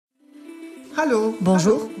Hello.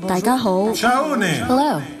 Bonjour. Daigaho. Ciao.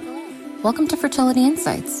 Hello. Welcome to Fertility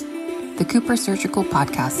Insights, the Cooper Surgical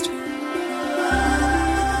Podcast.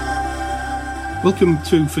 Welcome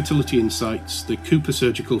to Fertility Insights, the Cooper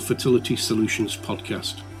Surgical Fertility Solutions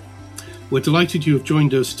Podcast. We're delighted you have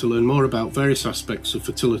joined us to learn more about various aspects of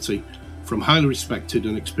fertility from highly respected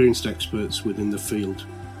and experienced experts within the field.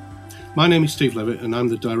 My name is Steve Levitt and I'm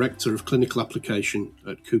the Director of Clinical Application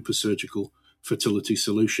at Cooper Surgical Fertility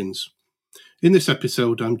Solutions. In this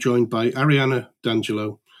episode, I'm joined by Arianna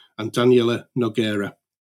D'Angelo and Daniela Nogueira.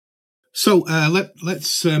 So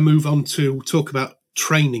let's move on to talk about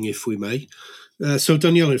training, if we may. So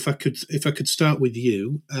Daniela, if I could start with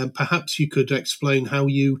you, perhaps you could explain how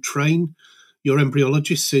you train your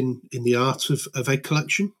embryologists in the art of egg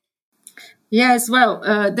collection. Yes, well,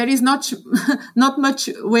 there is not much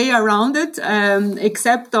way around it,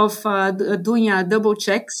 except of doing a double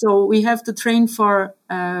check. So we have to train for,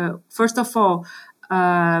 first of all,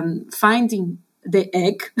 finding the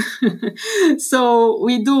egg. So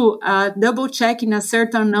we do a double check in a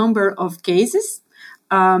certain number of cases.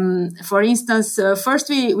 For instance, first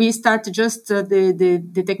we start just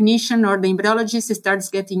the technician or the embryologist starts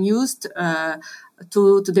getting used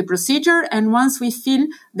to the procedure, and once we feel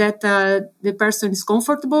that the person is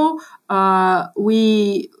comfortable,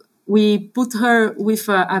 we put her with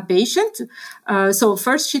a patient. So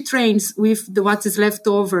first she trains with what is left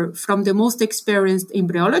over from the most experienced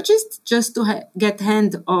embryologist, just to get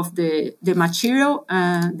hand of the material,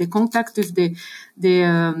 the contact with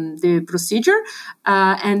the procedure,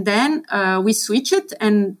 and then we switch it,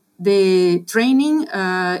 and the training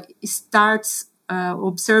starts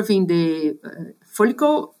observing the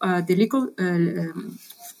follicle, the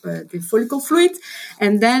follicle fluid,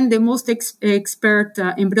 and then the most expert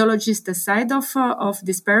embryologist aside of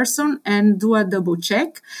this person and do a double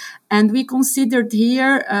check. And we considered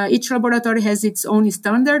here, each laboratory has its own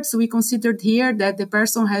standards. We considered here that the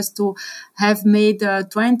person has to have made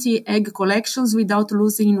 20 egg collections without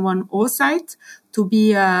losing one oocyte to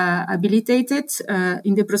be habilitated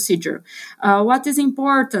in the procedure. What is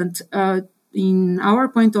important in our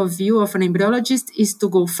point of view of an embryologist is to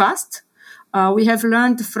go fast. We have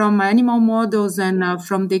learned from animal models and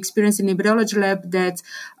from the experience in embryology lab that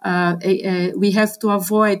we have to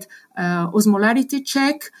avoid osmolarity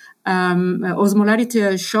check,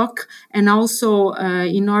 osmolarity shock, and also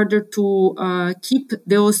in order to keep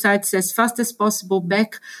the oocytes as fast as possible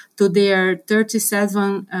back to their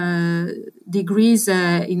 37 degrees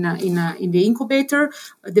in the incubator,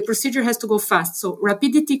 the procedure has to go fast. So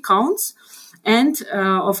rapidity counts. And,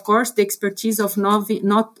 of course, the expertise of not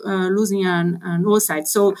losing an oocyte.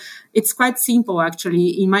 So it's quite simple,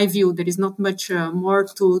 actually. In my view, there is not much more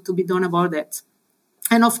to be done about that.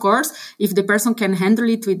 And, of course, if the person can handle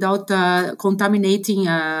it without contaminating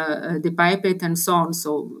the pipette and so on.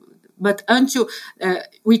 So, but until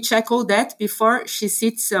we check all that before she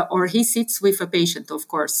sits or he sits with a patient, of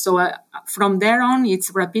course. So from there on,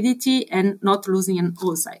 it's rapidity and not losing an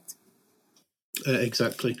oocyte.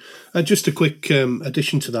 Exactly. Just a quick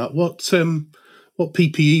addition to that. What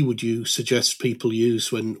PPE would you suggest people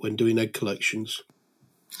use when doing egg collections?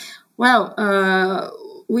 Well,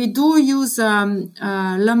 we do use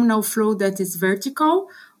luminal flow that is vertical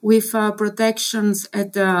with protections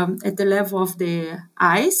at the level of the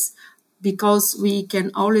eyes, because we can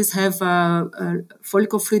always have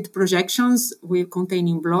follicle fluid projections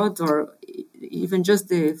containing blood or even just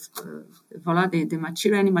the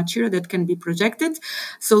material, any material that can be projected.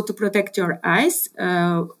 So to protect your eyes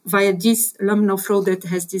via this luminal flow that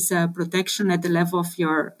has this protection at the level of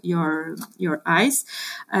your eyes.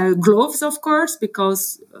 Gloves, of course,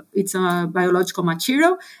 because it's a biological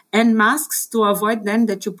material, and masks to avoid then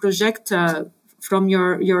that you project from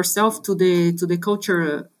yourself to the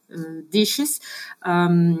culture dishes.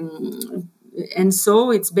 And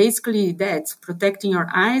so it's basically that, protecting your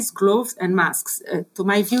eyes, gloves, and masks. To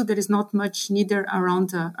my view, there is not much neither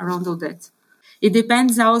around all that. It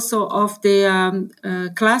depends also of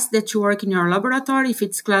the class that you work in your laboratory. If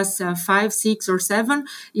it's class 5, 6, or 7,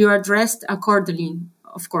 you are dressed accordingly,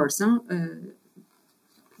 of course, to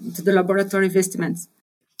the laboratory vestiments.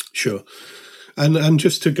 Sure. And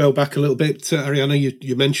just to go back a little bit, Arianna,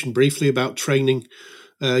 you mentioned briefly about training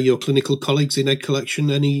your clinical colleagues in egg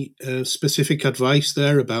collection. Any specific advice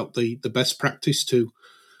there about the best practice to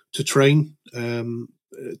train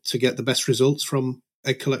to get the best results from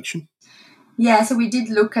egg collection? Yeah, so we did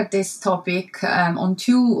look at this topic on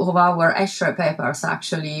 2 of our ESHRE papers,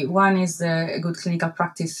 actually. One is a good clinical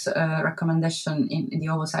practice recommendation in the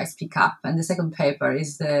oocytes pickup, and the second paper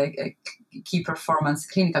is the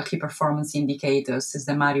clinical key performance indicators is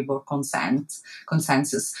the Maribor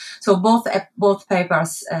consensus. So both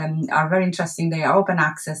papers are very interesting. They are open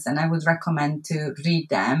access, and I would recommend to read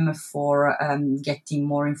them for getting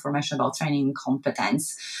more information about training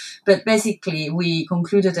competence. But basically, we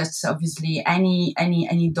concluded that obviously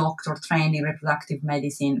any doctor trained in reproductive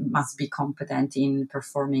medicine must be competent in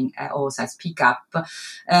performing oocytes pickup.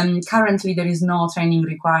 Currently, there is no training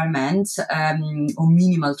requirement or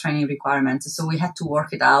minimal training requirement, so we had to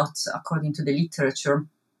work it out according to the literature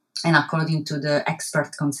and according to the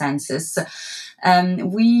expert consensus.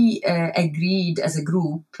 We agreed as a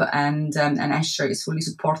group, and Escher is fully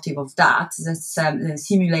supportive of that the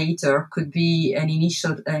simulator could be an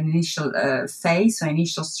initial phase, or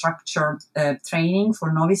initial structured training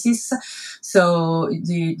for novices. So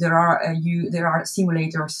there are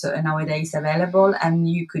simulators nowadays available, and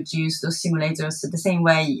you could use those simulators the same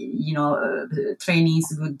way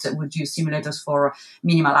trainees would use simulators for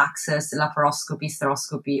minimal access, laparoscopy,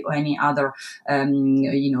 hysteroscopy, or any other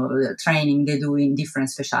training they do in different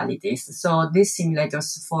specialties. So these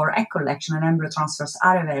simulators for egg collection and embryo transfers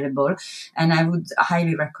are available, and I would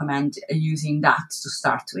highly recommend using that to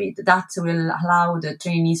start with. That will allow the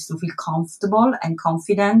trainees to feel comfortable and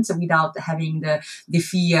confident without having the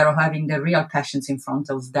fear of having the real patients in front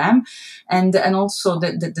of them, and also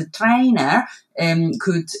the trainer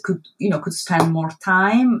could spend more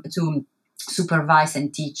time to supervise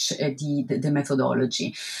and teach the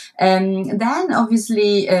methodology. Then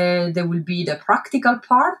obviously there will be the practical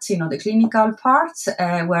part, the clinical part,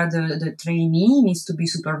 where the trainee needs to be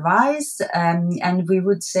supervised, and we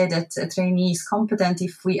would say that a trainee is competent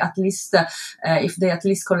if they at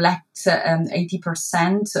least collect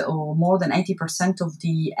 80% or more than 80% of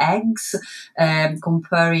the eggs,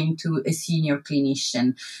 comparing to a senior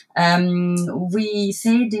clinician. We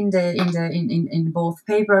said in both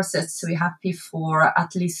papers that we happy for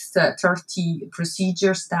at least 30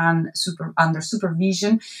 procedures done under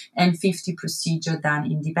supervision and 50 procedures done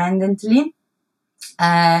independently.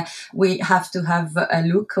 We have to have a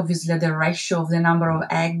look, obviously, at the ratio of the number of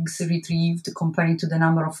eggs retrieved comparing to the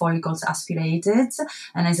number of follicles aspirated.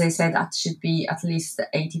 And as I said, that should be at least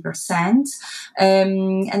 80%.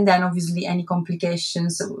 And then obviously any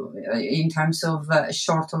complications in terms of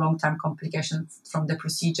short or long-term complications from the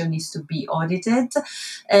procedure needs to be audited.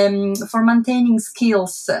 For maintaining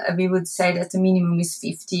skills, we would say that the minimum is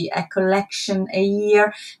 50 egg collection a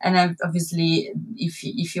year. And obviously,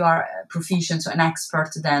 if you are proficient, so an expert,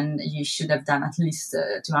 then you should have done at least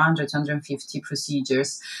 250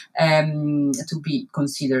 procedures to be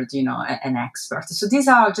considered, an expert. So these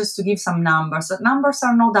are just to give some numbers. Numbers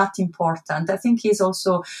are not that important. I think it's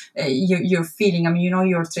also your feeling.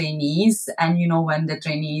 Your trainees, and when the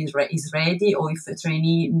trainee is ready, or if the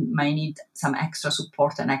trainee might need some extra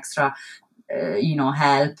support and extra,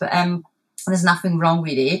 help. There's nothing wrong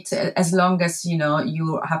with it, as long as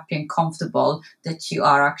you're happy and comfortable that you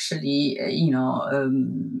are actually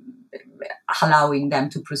allowing them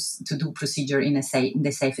to do procedure in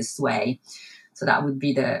the safest way. So that would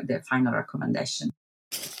be the final recommendation.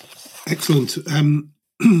 Excellent.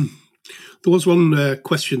 There was one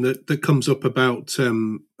question that comes up about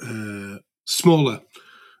smaller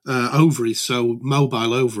ovaries, so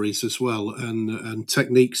mobile ovaries as well, and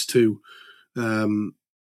techniques to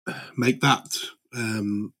make that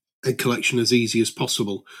egg collection as easy as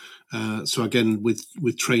possible. So again,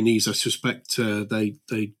 with trainees, I suspect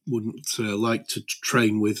they wouldn't like to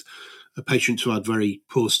train with a patient who had very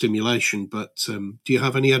poor stimulation. But do you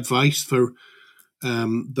have any advice for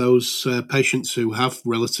those patients who have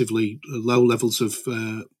relatively low levels of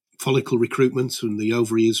follicle recruitment and the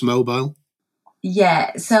ovary is mobile?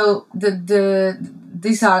 Yeah, so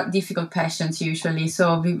these are difficult patients usually.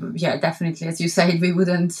 So definitely, as you said, we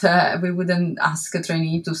wouldn't ask a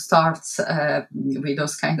trainee to start with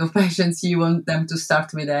those kind of patients. You want them to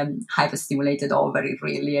start with a hyperstimulated ovary,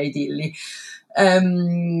 really, ideally.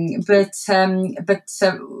 But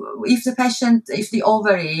if the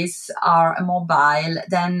ovaries are mobile,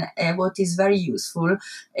 then what is very useful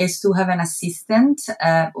is to have an assistant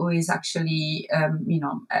who is actually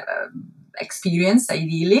experienced,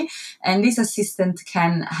 ideally, and this assistant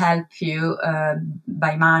can help you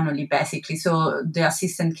by manually, basically. So the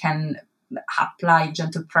assistant can apply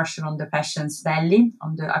gentle pressure on the patient's belly,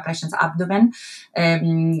 on the patient's abdomen,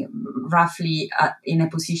 roughly in a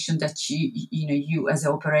position that you as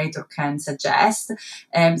an operator can suggest,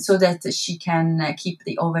 so that she can keep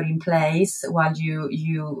the ovary in place while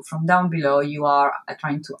you from down below you are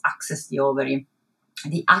trying to access the ovary.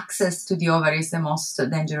 the access to the ovary is the most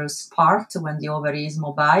dangerous part when the ovary is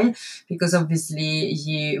mobile, because obviously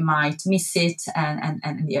you might miss it and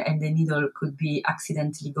the needle could be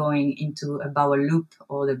accidentally going into a bowel loop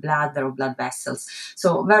or the bladder or blood vessels.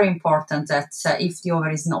 So very important that if the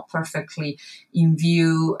ovary is not perfectly in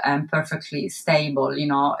view and perfectly stable, in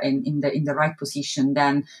the right position,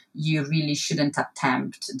 then you really shouldn't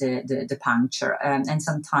attempt the puncture. And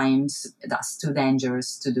sometimes that's too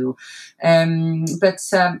dangerous to do.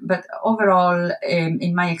 But overall,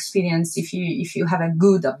 in my experience, if you have a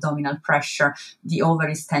good abdominal pressure, the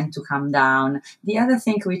ovaries tend to come down. The other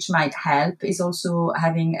thing which might help is also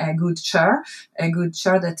having a good chair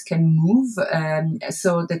that can move,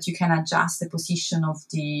 so that you can adjust the position of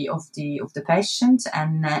the patient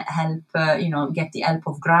and help get the help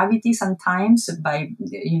of gravity sometimes by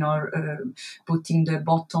putting the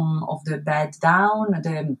bottom of the bed down.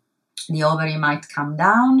 The ovary might come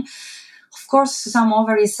down. Of course, some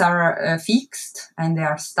ovaries are fixed and they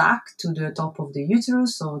are stuck to the top of the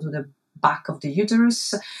uterus or to the back of the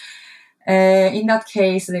uterus. In that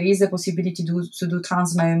case, there is a possibility to do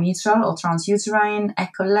transmyometrial or transuterine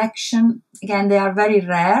collection. Again, they are very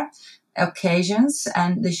rare occasions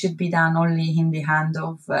and they should be done only in the hand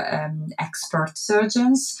of expert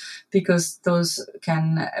surgeons, because those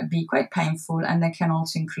can be quite painful and they can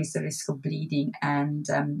also increase the risk of bleeding and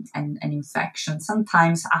infection.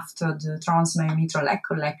 Sometimes after the transmyometrial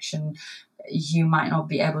collection, you might not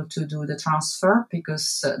be able to do the transfer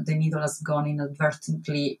because the needle has gone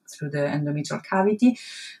inadvertently through the endometrial cavity.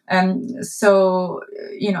 So,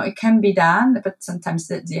 it can be done, but sometimes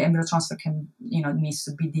the embryo transfer needs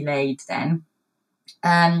to be delayed then.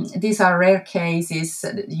 These are rare cases.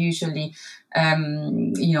 Usually,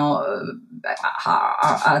 are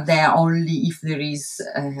there only if there is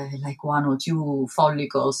like 1 or 2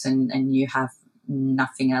 follicles and you have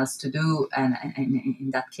nothing else to do, and in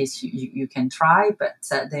that case you can try, but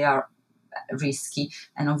they are risky,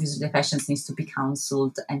 and obviously the patients needs to be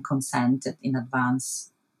counseled and consented in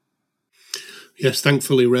advance. Yes,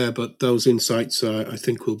 thankfully rare, but those insights I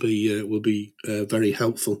think will be very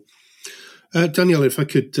helpful. Daniela, if I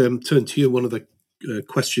could turn to you, one of the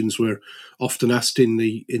questions we're often asked in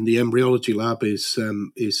the embryology lab is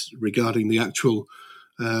regarding the actual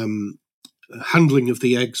handling of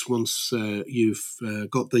the eggs once you've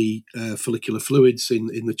got the follicular fluids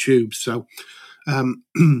in the tubes. So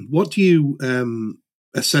what do you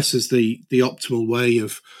assess as the optimal way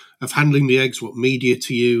of handling the eggs? What media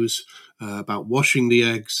to use? About washing the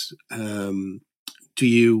eggs? Do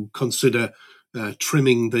you consider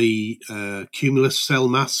trimming the cumulus cell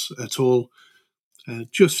mass at all?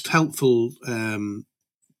 Just helpful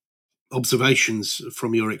observations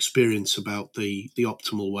from your experience about the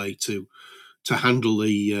optimal way to handle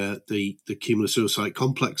the cumulus oocyte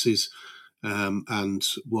complexes, and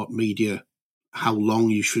what media, how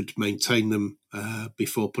long you should maintain them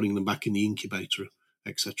before putting them back in the incubator,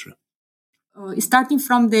 etc. Starting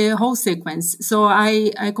from the whole sequence. So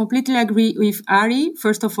I completely agree with Ari,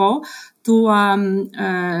 first of all, to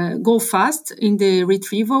go fast in the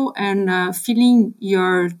retrieval and filling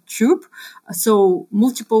your tube. So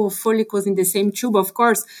multiple follicles in the same tube. Of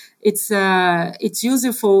course, it's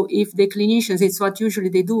useful if the clinicians, it's what usually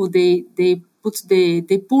they do. They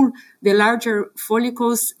pull the larger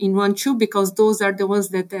follicles in one tube because those are the ones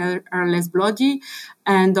that are less bloody.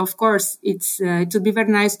 And of course, it would be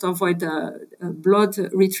very nice to avoid blood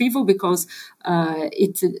retrieval because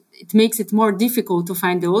it makes it more difficult to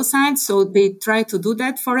find the oocytes. So they try to do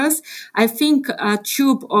that for us. I think a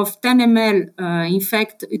tube of 10 ml, in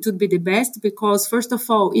fact, it would be the best because first of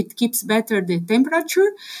all, it keeps better the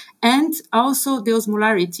temperature and also the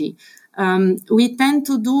osmolarity. We tend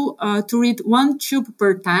to read 1 tube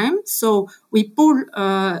per time. So we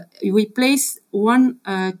place 1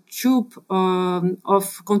 tube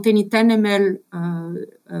of containing 10 ml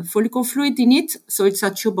follicle fluid in it. So it's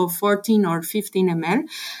a tube of 14 or 15 ml.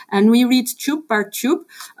 And we read tube per tube.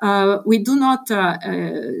 We do not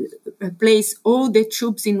place all the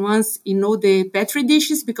tubes in once in all the Petri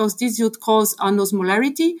dishes because this would cause an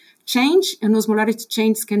osmolarity change, and osmolarity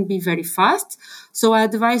change can be very fast. So I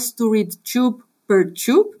advise to read tube per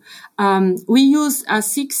tube. We use a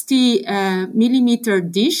 60 millimeter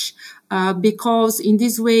dish because in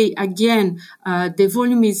this way, again, the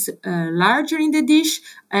volume is larger in the dish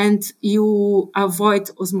and you avoid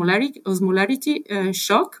osmolarity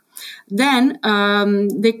shock. Then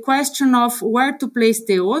the question of where to place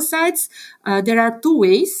the oocytes, there are 2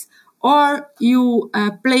 ways. Or you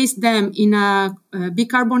place them in a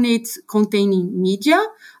bicarbonate containing media,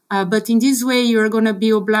 But in this way, you're going to be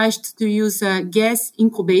obliged to use gas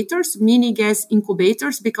incubators, mini gas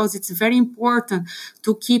incubators, because it's very important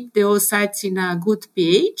to keep the oocytes in a good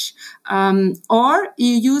pH. Or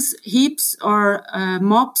you use HIPS or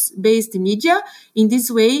MOPS-based media. In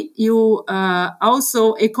this way, you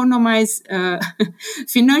also economize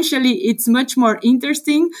financially. It's much more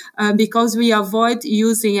interesting because we avoid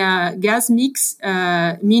using a gas mix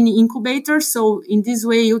mini incubator. So in this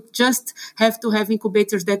way, you just have to have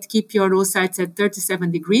incubators that keep your oocytes at 37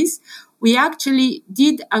 degrees. We actually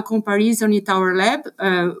did a comparison in our lab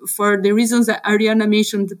for the reasons that Arianna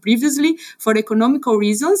mentioned previously, for economical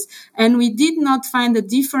reasons, and we did not find a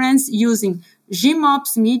difference using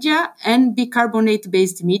GMOPS media and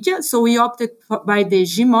bicarbonate-based media. So we opted by the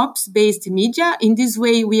GMOPS-based media. In this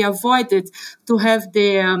way, we avoided to have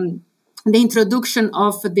the introduction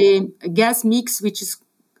of the gas mix, which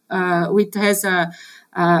has a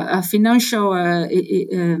financial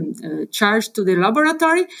charge to the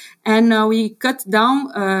laboratory, and we cut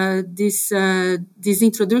down this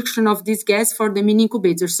introduction of this gas for the mini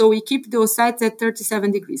incubator. So we keep the oocytes at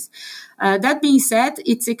 37 degrees. That being said,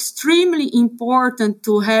 it's extremely important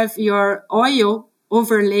to have your oil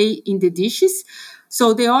overlay in the dishes.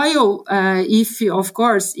 So the oil, if you, of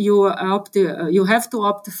course you have to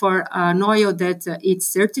opt for an oil that it's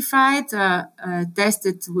certified,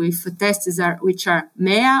 tested with tests which are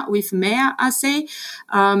MEA with MEA assay.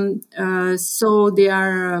 So they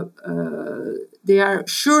are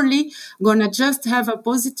surely gonna just have a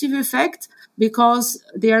positive effect, because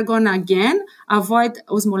they are going to, again, avoid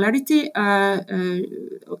osmolarity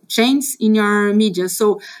change in your media.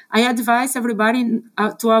 So I advise everybody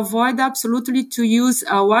to avoid absolutely to use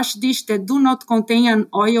a wash dish that do not contain an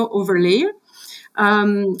oil overlayer.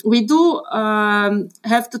 We do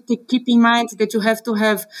have to keep in mind that you have to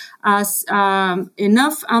have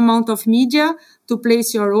enough amount of media to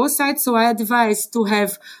place your oocyte. So I advise to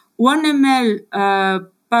have 1 ml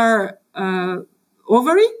per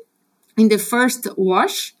ovary in the first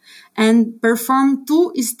wash, and perform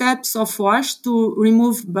 2 steps of wash to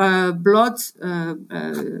remove blood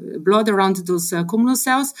around those cumulus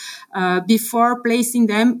cells before placing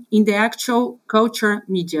them in the actual culture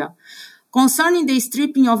media. Concerning the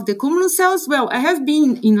stripping of the cumulus cells, well, I have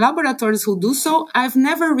been in laboratories who do so. I've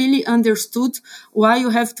never really understood why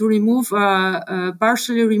you have to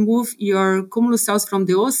partially remove your cumulus cells from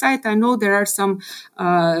the oocyte. I know there are some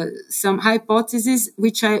hypotheses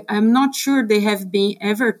which I'm not sure they have been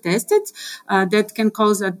ever tested that can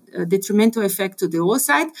cause a detrimental effect to the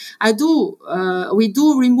oocyte. We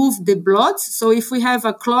do remove the blood. So if we have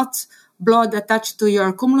a clot blood attached to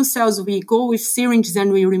your cumulus cells, we go with syringes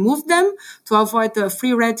and we remove them to avoid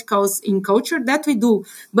free radicals in culture. That we do.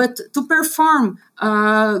 But to perform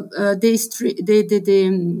the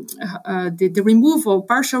removal,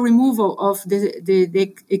 partial removal of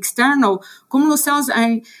the external cumulus cells,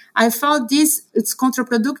 I thought it's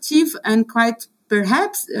counterproductive and quite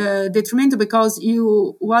perhaps detrimental, because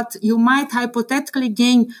what you might hypothetically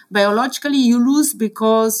gain biologically, you lose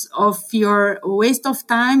because of your waste of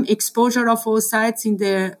time, exposure of oocytes in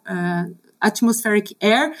the atmospheric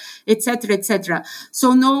air, etc., etc.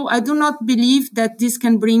 So no, I do not believe that this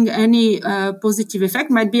can bring any positive effect.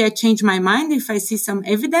 Might be I change my mind if I see some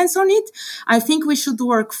evidence on it. I think we should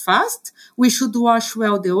work fast. We should wash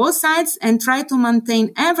well the oocytes and try to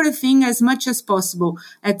maintain everything as much as possible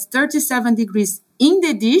at 37 degrees in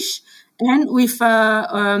the dish, and with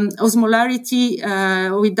osmolarity,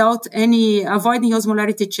 without avoiding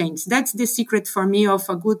osmolarity change. That's the secret for me of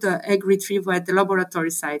a good egg retrieval at the laboratory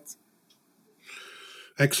site.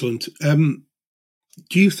 Excellent.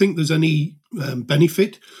 Do you think there's any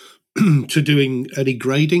benefit to doing any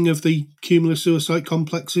grading of the cumulus oocyte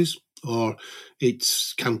complexes, or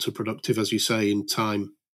it's counterproductive, as you say, in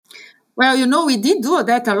time? Well, we did do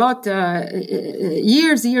that a lot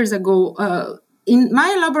years ago. In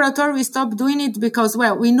my laboratory, we stopped doing it because,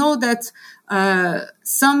 well, we know that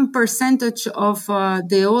some percentage of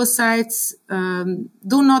the oocytes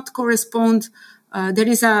do not correspond. There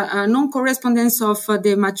is a non-correspondence of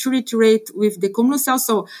the maturity rate with the cumulus cells.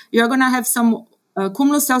 So you're going to have some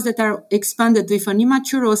cumulus cells that are expanded with an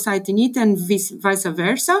immature oocyte in it, and vice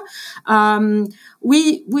versa. I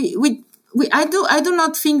do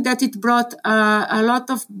not think that it brought a lot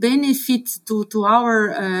of benefit to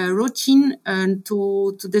our routine and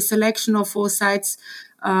to the selection of oocytes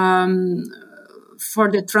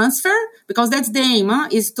for the transfer, because that's the aim,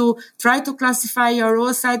 is to try to classify your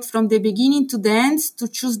oocyte from the beginning to the end to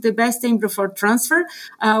choose the best embryo for transfer.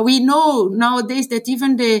 We know nowadays that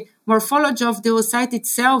even the morphology of the oocyte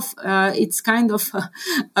itself, it's kind of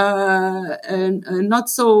not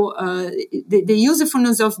so, the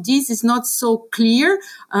usefulness of this is not so clear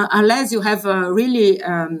unless you have a really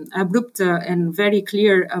abrupt and very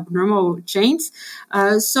clear abnormal chains.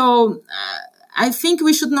 So I think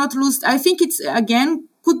we should not lose. I think it's, again,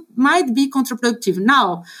 might be counterproductive.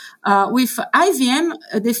 Now, with IVM,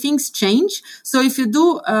 the things change. So if you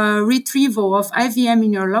do a retrieval of IVM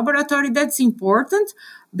in your laboratory, that's important,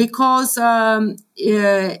 because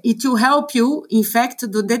it will help you, in fact, to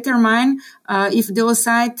determine if the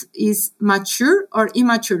oocyte is mature or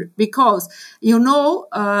immature. Because you know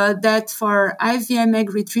that for IVM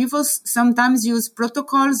egg retrievals, sometimes use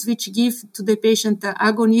protocols which give to the patient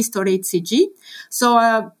agonist or HCG.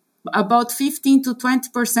 So about 15 to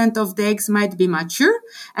 20% of the eggs might be mature.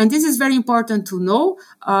 And this is very important to know.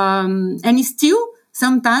 And still,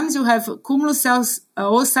 sometimes you have cumulus cells,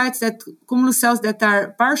 oocytes that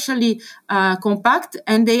are partially compact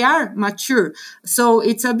and they are mature. So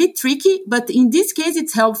it's a bit tricky, but in this case,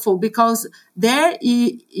 it's helpful because there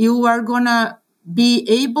you are going to be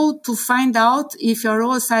able to find out if your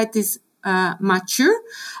oocyte is mature.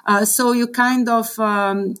 So you kind of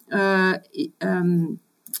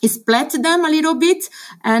split them a little bit,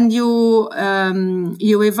 and you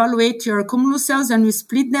evaluate your cumulus cells, and you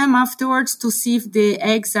split them afterwards to see if the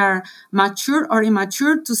eggs are mature or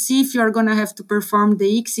immature, to see if you're going to have to perform the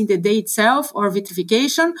ICSI in the day itself or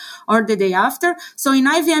vitrification or the day after. So in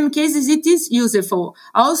IVM cases, it is useful.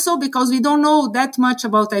 Also, because we don't know that much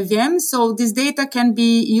about IVM, so this data can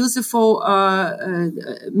be useful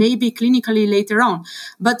maybe clinically later on.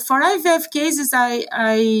 But for IVF cases,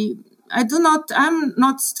 I'm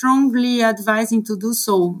not strongly advising to do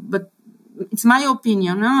so, but it's my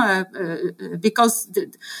opinion, because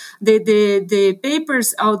the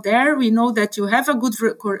papers out there, we know that you have a good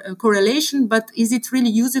correlation, but is it really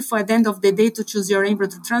useful at the end of the day to choose your embryo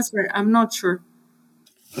to transfer? I'm not sure.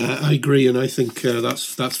 I agree, and I think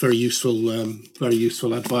that's very useful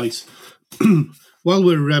advice. While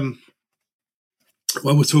we're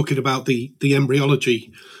talking about the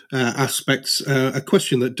embryology aspects, a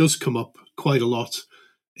question that does come up quite a lot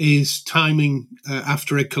is timing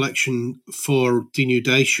after egg collection for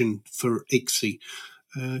denudation for ICSI.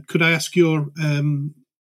 Could I ask your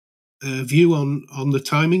view on the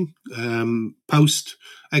timing post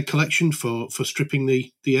egg collection for stripping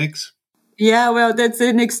the eggs? Yeah, well, that's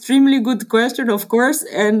an extremely good question, of course,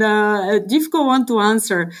 and a difficult one to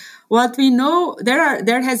answer. What we know,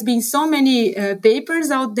 there has been so many papers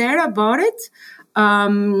out there about it,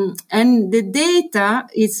 and the data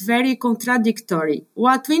is very contradictory.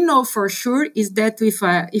 What we know for sure is that if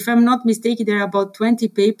I'm not mistaken, there are about 20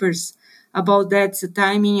 papers about that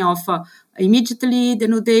timing of immediately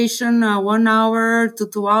denudation, 1 hour to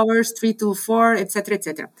 2 hours, 3 to 4, etc.,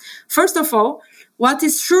 etc. First of all, what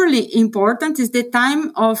is surely important is the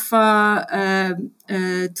time of to the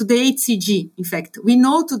HCG. In fact, we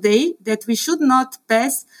know today that we should not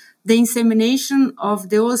pass the insemination of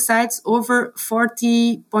the oocytes over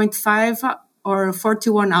 40.5 or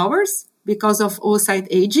 41 hours because of oocyte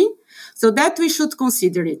aging. So that we should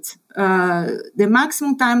consider it. The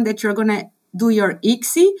maximum time that you're going to do your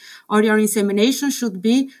ICSI or your insemination should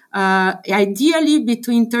be ideally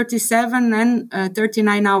between 37 and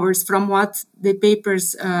 39 hours from what the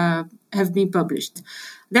papers have been published.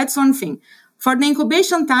 That's one thing. For the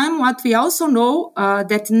incubation time, what we also know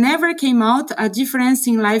that never came out a difference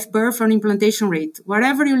in live birth or implantation rate.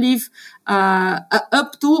 Wherever you live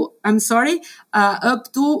up to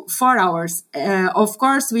 4 hours. Of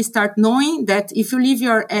course, we start knowing that if you leave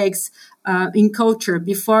your eggs in culture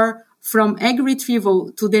before from egg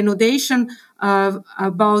retrieval to denudation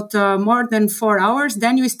about more than 4 hours,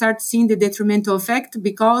 then you start seeing the detrimental effect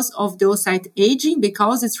because of the oocyte aging,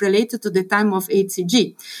 because it's related to the time of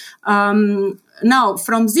HCG. Now,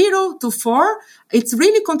 from 0 to 4, it's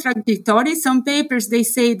really contradictory. Some papers, they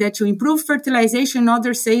say that you improve fertilization,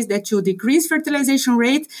 others say that you decrease fertilization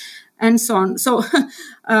rate, and so on. So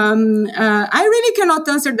I really cannot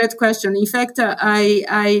answer that question. In fact,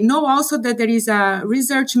 I know also that there is a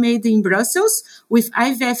research made in Brussels with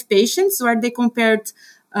IVF patients where they compared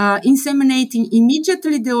inseminating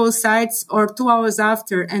immediately the oocytes or 2 hours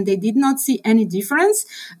after, and they did not see any difference.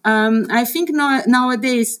 I think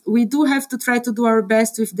nowadays we do have to try to do our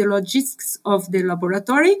best with the logistics of the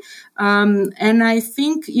laboratory. And I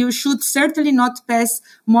think you should certainly not pass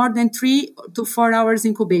more than 3 to 4 hours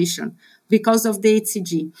incubation. because of the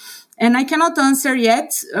HCG. And I cannot answer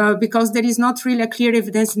yet because there is not really a clear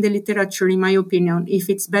evidence in the literature, in my opinion, if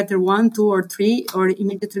it's better 1, 2, or 3, or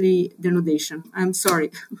immediately denudation. I'm sorry.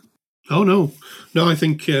 Oh, no. I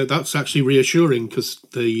think that's actually reassuring because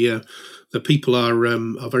the people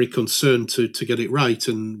are very concerned to get it right.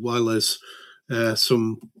 And while there's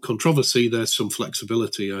some controversy, there's some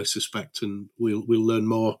flexibility, I suspect, and we'll learn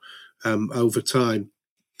more over time.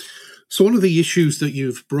 So one of the issues that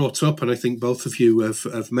you've brought up, and I think both of you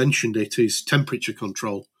have mentioned it, is temperature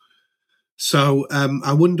control. So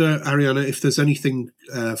I wonder, Arianna, if there's anything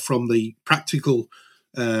from the practical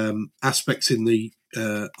aspects in the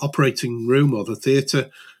operating room or the theatre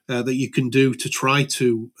that you can do to try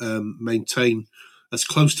to maintain as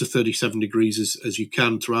close to 37 degrees as you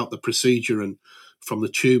can throughout the procedure and from the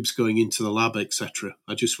tubes going into the lab, etc.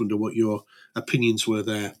 I just wonder what your opinions were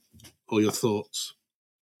there or your thoughts.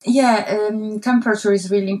 Yeah, temperature is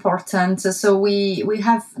really important. So we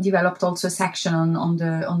have developed also a section on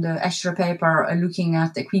the Escher paper looking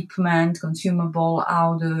at equipment, consumable,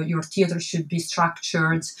 how your theater should be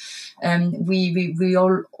structured. We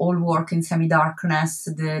all work in semi-darkness.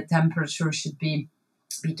 The temperature should be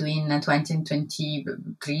between 20 and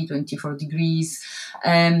 23, 24 degrees.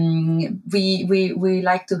 We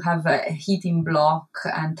like to have a heating block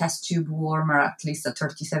and test tube warmer at least at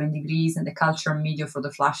 37 degrees, and the culture media for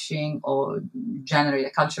the flushing, or generally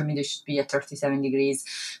the culture media, should be at 37 degrees.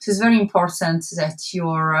 So it's very important that you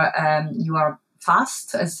are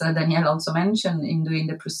fast, as Danielle also mentioned, in doing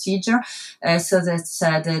the procedure, so that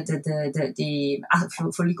the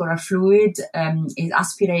follicular fluid is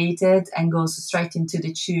aspirated and goes straight into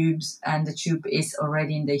the tubes, and the tube is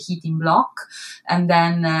already in the heating block. And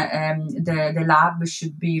then the lab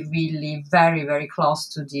should be really very, very close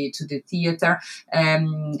to the theater,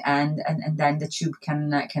 and then the tube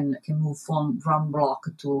can move from one block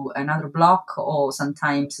to another block, or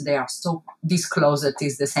sometimes they are so this close that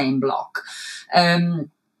is the same block.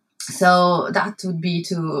 So that would be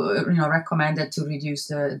recommended to reduce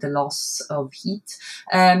the loss of heat.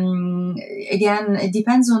 Again, it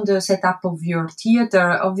depends on the setup of your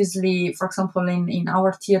theater. Obviously, for example, in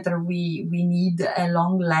our theater, we need a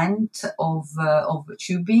long length of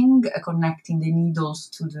tubing connecting the needles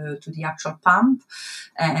to the actual pump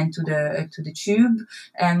and to the tube,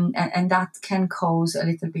 and that can cause a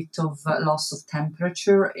little bit of loss of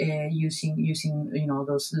temperature using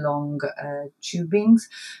those long tubings.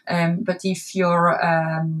 But if you're,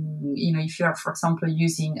 for example,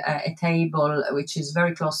 using a table which is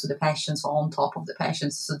very close to the patients or on top of the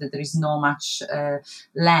patients, so that there is no much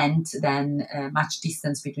length, then much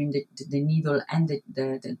distance between the needle and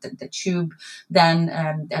the tube, then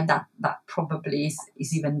that probably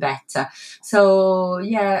is even better. So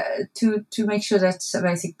yeah, to make sure that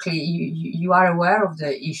basically you are aware of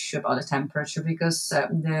the issue about the temperature, because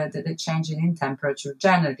the change in temperature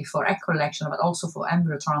generally for egg collection, but also for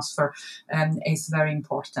embryo transfer, is very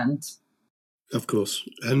important. Of course.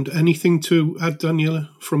 And anything to add, Daniela,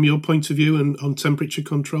 from your point of view and on temperature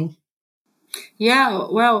control? Yeah,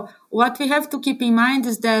 well, what we have to keep in mind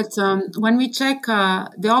is that when we check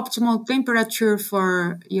the optimal temperature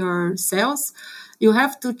for your cells, you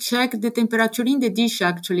have to check the temperature in the dish,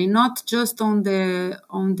 actually, not just on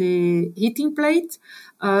the heating plate.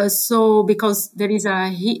 So because there is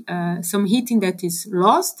some heating that is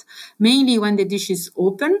lost, mainly when the dish is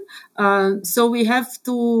open. So we have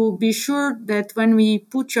to be sure that when we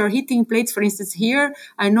put your heating plates, for instance, here,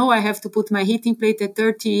 I know I have to put my heating plate at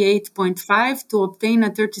 38.5 to obtain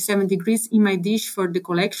a 37 degrees in my dish for the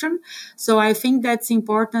collection. So I think that's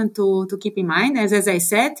important to keep in mind. As I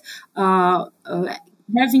said,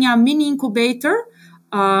 having a mini incubator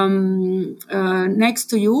next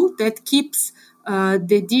to you that keeps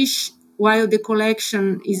the dish while the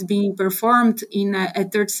collection is being performed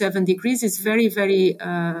at 37 degrees is very, very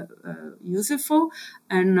useful,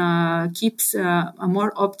 and keeps a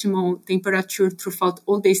more optimal temperature throughout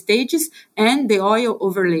all the stages, and the oil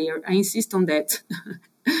overlayer. I insist on that.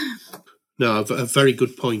 No, a very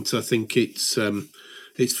good point. I think it's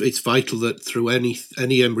vital that through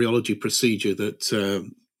any embryology procedure that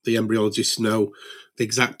the embryologists know the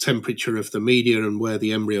exact temperature of the media and where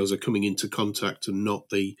the embryos are coming into contact, and not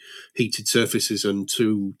the heated surfaces, and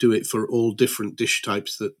to do it for all different dish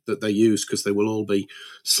types that they use, because they will all be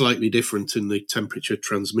slightly different in the temperature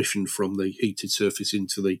transmission from the heated surface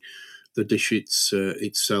into the dish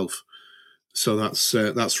itself. So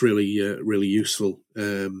that's really useful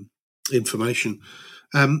information.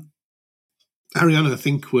 Arianna, I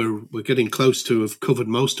think we're getting close to have covered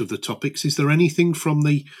most of the topics. Is there anything from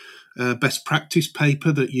the best practice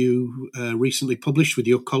paper that you recently published with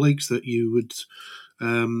your colleagues that you would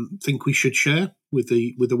think we should share with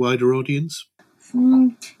the wider audience?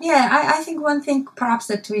 I think one thing perhaps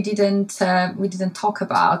that we didn't talk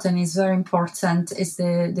about and is very important is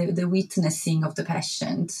the witnessing of the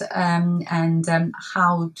patient, and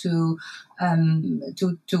how to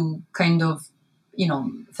kind of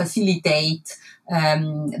facilitate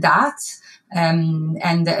that,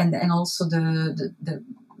 and also the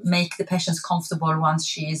make the patients comfortable once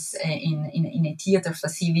she's in a theater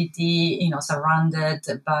facility, surrounded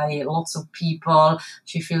by lots of people.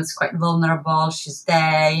 She feels quite vulnerable. She's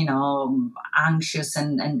there, anxious,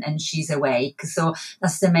 and she's awake. So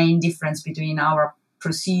that's the main difference between our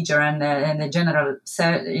procedure and the general,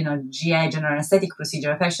 GA, general anesthetic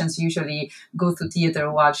procedure. Patients usually go to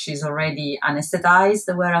theater while she's already anesthetized,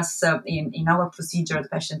 whereas in our procedure, the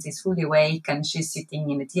patient is fully awake and she's sitting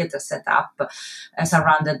in a theater setup,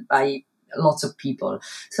 surrounded by lots of people.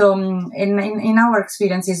 So in our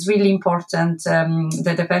experience, it's really important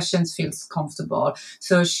that the patient feels comfortable.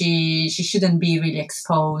 So she shouldn't be really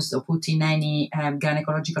exposed or put in any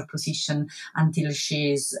gynecological position until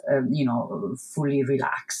she's fully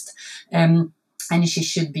relaxed. And she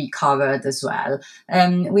should be covered as well.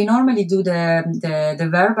 We normally do the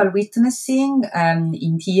verbal witnessing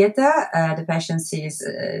in theater. The patient is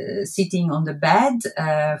sitting on the bed,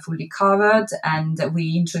 fully covered, and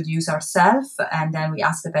we introduce ourselves, and then we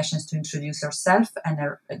ask the patient to introduce herself and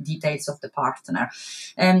her details of the partner.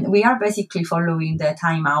 We are basically following the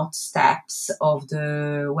timeout steps of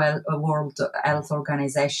the World Health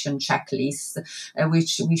Organization checklist,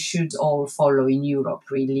 which we should all follow in Europe,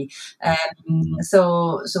 really.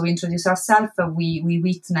 So we introduce ourselves, we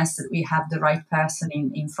witness that we have the right person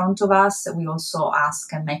in front of us. We also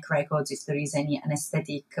ask and make records if there is any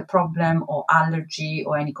anesthetic problem or allergy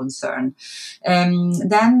or any concern.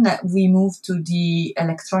 Then we move to the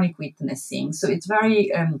electronic witnessing. So it's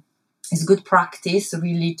very... it's good practice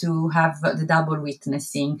really to have the double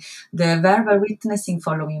witnessing, the verbal witnessing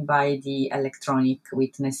following by the electronic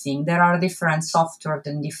witnessing. There are different software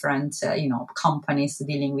and different companies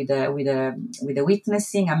dealing with the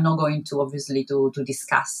witnessing. I'm not going to obviously to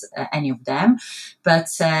discuss any of them, but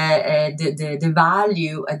the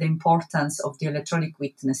value and the importance of the electronic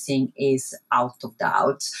witnessing is out of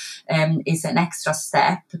doubt. It's an extra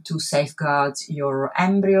step to safeguard your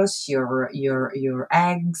embryos, your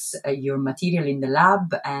eggs, your material in the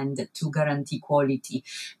lab, and to guarantee quality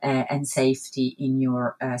and safety in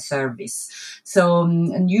your service. So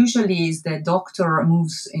and usually the doctor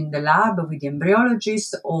moves in the lab with the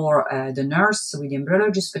embryologist, or the nurse with the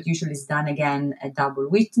embryologist, but usually it's done again a double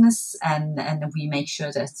witness, and we make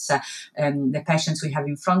sure that the patients we have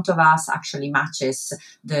in front of us actually matches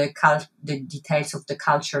the details of the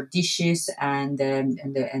culture dishes and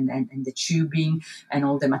the tubing and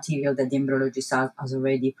all the material that the embryologist has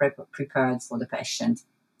already prepared for the patient.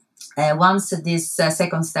 Once this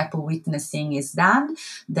second step of witnessing is done,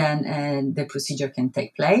 then the procedure can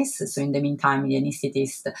take place. So in the meantime, the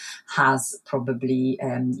anesthetist has probably,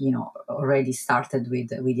 already started with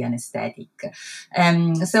the anesthetic.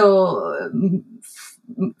 So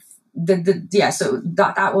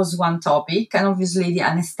that was one topic, and obviously the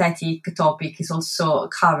anesthetic topic is also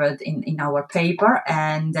covered in our paper,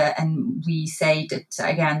 and we say that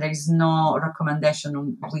again there is no recommendation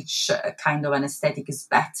on which kind of anesthetic is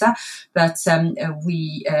better, but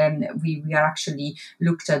we are actually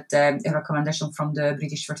looked at a recommendation from the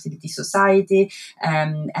British Fertility Society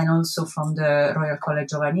and also from the Royal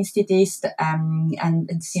College of Anaesthetists, and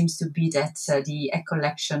it seems to be that the egg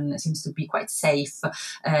collection seems to be quite safe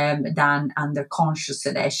done under conscious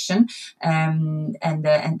sedation, and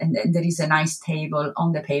there is a nice table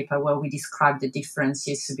on the paper where we describe the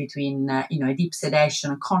differences between a deep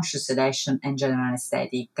sedation, conscious sedation, and general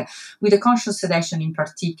anesthetic. With the conscious sedation in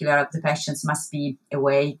particular, the patients must be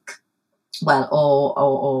awake,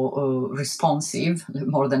 or responsive,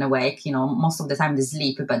 more than awake. Most of the time they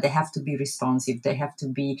sleep, but they have to be responsive. They have to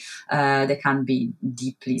be, they can't be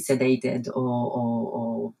deeply sedated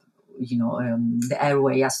or the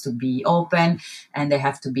airway has to be open, and they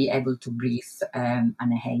have to be able to breathe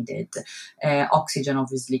unaided. Oxygen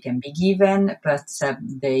obviously can be given, but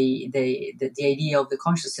the idea of the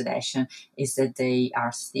conscious sedation is that they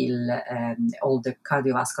are still, all the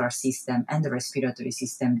cardiovascular system and the respiratory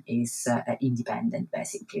system is independent,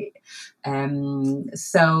 basically.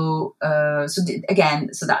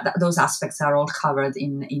 Those aspects are all covered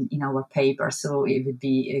in our paper, so it would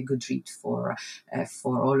be a good read for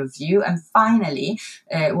all of you. And finally,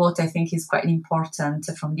 what I think is quite important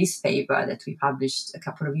from this paper that we published a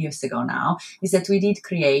couple of years ago now is that we did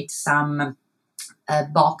create some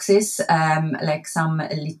boxes, like some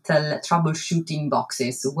little troubleshooting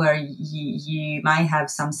boxes where you might have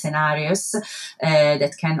some scenarios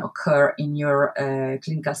that can occur in your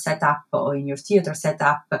clinical setup or in your theater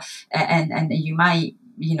setup, and you might,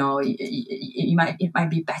 it might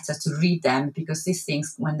be better to read them, because these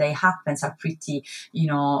things, when they happen, are pretty,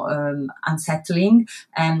 unsettling.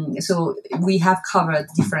 So we have covered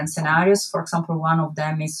different scenarios. For example, one of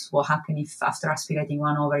them is what happens if after aspirating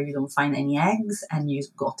one ovary you don't find any eggs and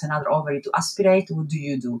you've got another ovary to aspirate. What do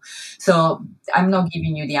you do? So I'm not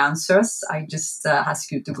giving you the answers. I just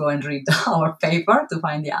ask you to go and read our paper to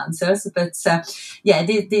find the answers. But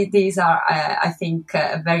these are, I think,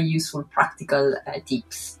 very useful practical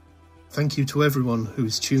tips. Thank you to everyone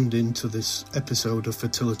who's tuned in to this episode of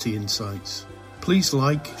Fertility Insights. Please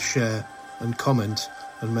like, share and comment,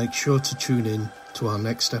 and make sure to tune in to our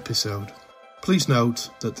next episode. Please note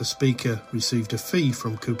that the speaker received a fee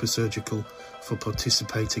from Cooper Surgical for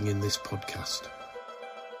participating in this podcast.